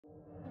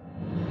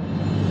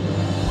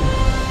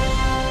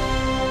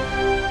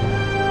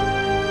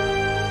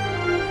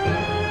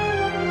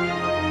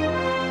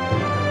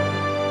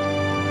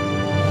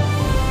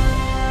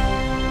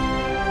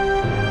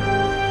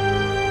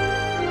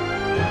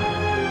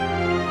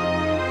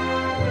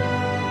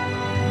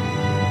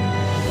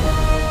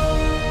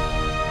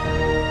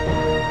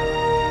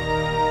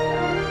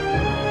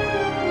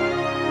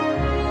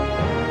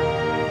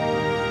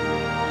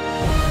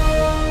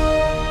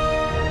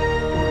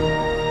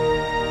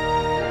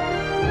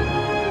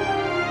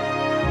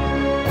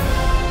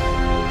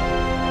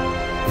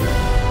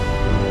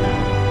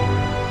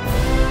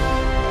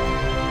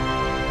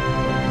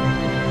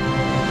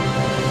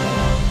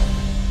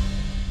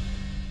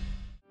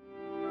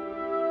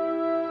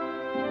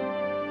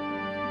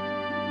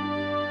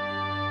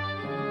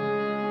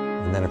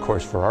And then, of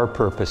course, for our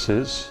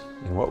purposes,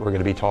 and what we're going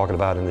to be talking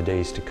about in the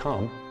days to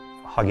come,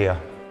 Hagia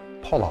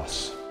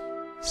Paulos,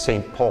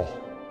 St. Paul.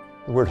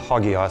 The word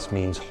hagios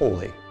means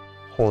holy,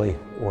 holy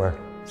or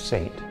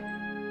saint.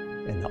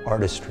 And the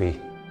artistry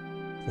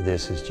for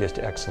this is just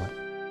excellent.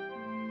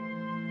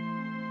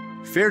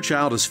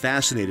 Fairchild is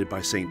fascinated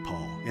by St.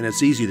 Paul, and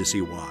it's easy to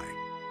see why.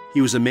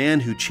 He was a man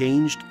who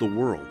changed the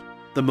world,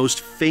 the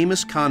most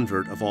famous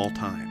convert of all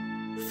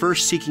time.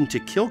 First seeking to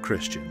kill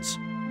Christians,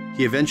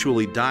 he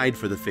eventually died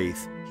for the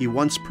faith he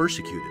once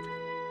persecuted.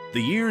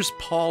 The years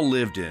Paul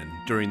lived in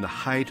during the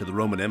height of the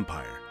Roman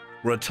Empire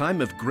were a time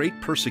of great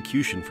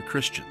persecution for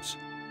Christians.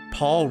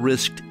 Paul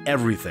risked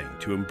everything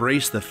to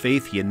embrace the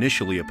faith he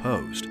initially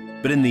opposed,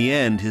 but in the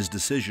end, his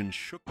decision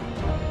shook.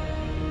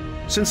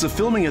 Since the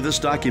filming of this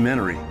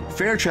documentary,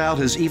 Fairchild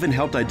has even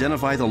helped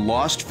identify the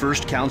lost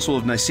First Council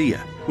of Nicaea,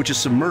 which is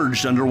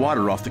submerged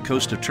underwater off the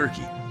coast of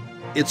Turkey.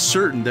 It's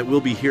certain that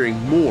we'll be hearing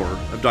more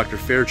of Dr.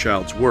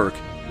 Fairchild's work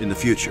in the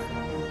future.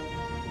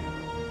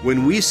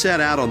 When we set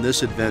out on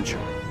this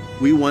adventure,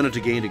 we wanted to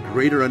gain a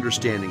greater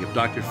understanding of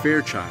Dr.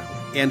 Fairchild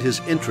and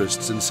his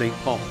interests in St.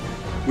 Paul.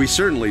 We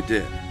certainly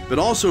did, but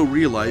also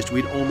realized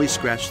we'd only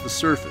scratched the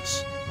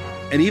surface.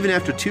 And even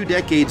after 2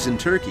 decades in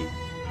Turkey,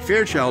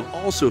 Fairchild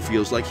also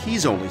feels like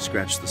he's only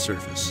scratched the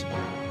surface.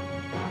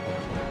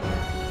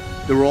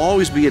 There will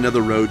always be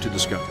another road to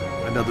discover,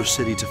 another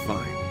city to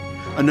find,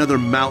 another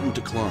mountain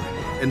to climb,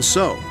 and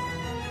so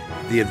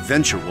the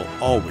adventure will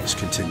always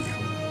continue.